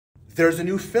there's a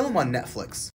new film on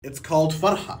Netflix. It's called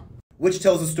Farha, which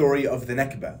tells the story of the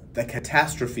Nakba, the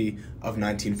catastrophe of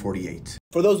 1948.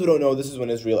 For those who don't know, this is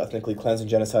when Israel ethnically cleansed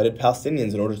and genocided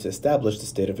Palestinians in order to establish the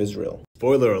State of Israel.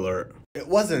 Spoiler alert. It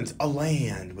wasn't a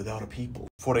land without a people,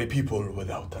 for a people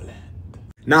without a land.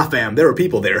 Nah fam, there were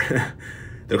people there.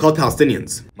 They're called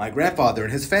Palestinians. My grandfather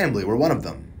and his family were one of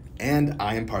them, and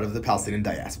I am part of the Palestinian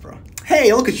diaspora.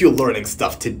 Hey, look at you learning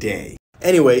stuff today.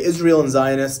 Anyway, Israel and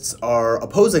Zionists are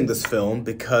opposing this film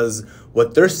because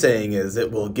what they're saying is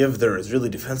it will give their Israeli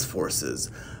Defense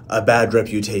Forces a bad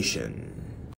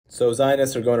reputation. So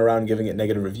Zionists are going around giving it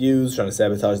negative reviews, trying to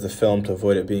sabotage the film to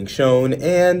avoid it being shown,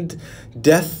 and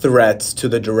death threats to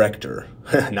the director.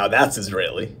 Now that's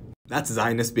Israeli. That's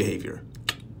Zionist behavior.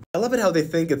 I love it how they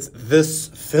think it's this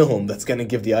film that's going to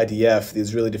give the IDF, the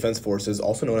Israeli Defense Forces,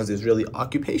 also known as the Israeli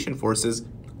Occupation Forces,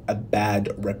 a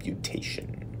bad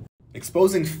reputation.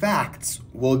 Exposing facts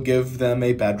will give them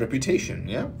a bad reputation,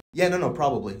 yeah? Yeah, no,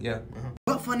 probably, yeah.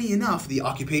 But funny enough, the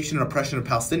occupation and oppression of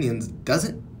Palestinians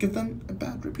doesn't give them a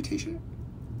bad reputation.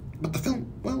 But the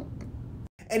film, well...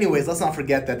 Anyways, let's not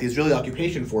forget that the Israeli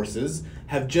Occupation Forces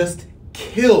have just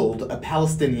killed a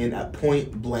Palestinian at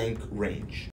point-blank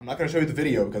range. I'm not going to show you the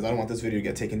video because I don't want this video to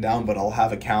get taken down, but I'll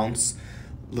have accounts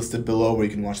listed below where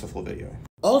you can watch the full video.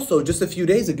 Also, just a few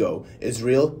days ago,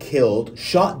 Israel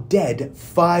shot dead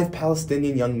 5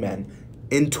 Palestinian young men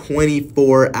in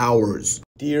 24 hours.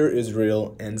 Dear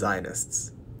Israel and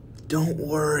Zionists, don't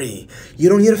worry. You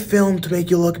don't need a film to make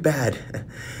you look bad.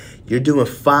 You're doing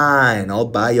fine all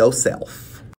by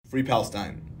yourself. Free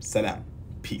Palestine. Salam.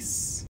 Peace.